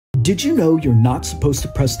Did you know you're not supposed to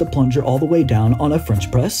press the plunger all the way down on a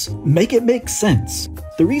French press? Make it make sense.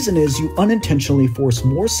 The reason is you unintentionally force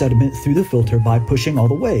more sediment through the filter by pushing all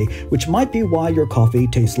the way, which might be why your coffee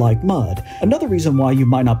tastes like mud. Another reason why you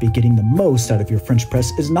might not be getting the most out of your French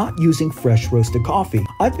press is not using fresh roasted coffee.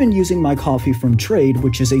 I've been using my coffee from Trade,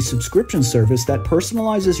 which is a subscription service that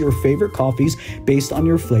personalizes your favorite coffees based on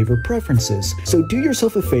your flavor preferences. So do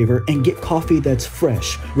yourself a favor and get coffee that's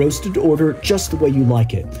fresh, roasted to order just the way you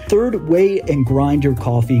like it. Third, weigh and grind your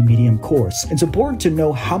coffee medium coarse. It's important to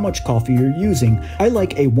know how much coffee you're using. I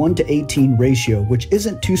like a 1:18 ratio, which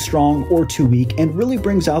isn't too strong or too weak and really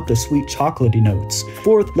brings out the sweet chocolatey notes.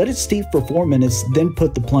 Fourth, let it steep for 4 minutes, then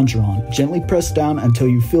put the plunger on. Gently press down until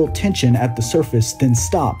you feel tension at the surface, then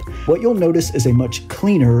stop. What you'll notice is a much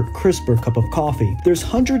cleaner, crisper cup of coffee. There's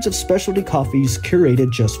hundreds of specialty coffees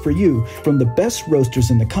curated just for you, from the best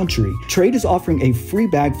roasters in the country. Trade is offering a free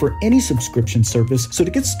bag for any subscription service, so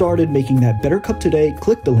to get started making that better cup today,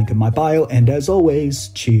 click the link in my bio, and as always,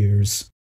 cheers.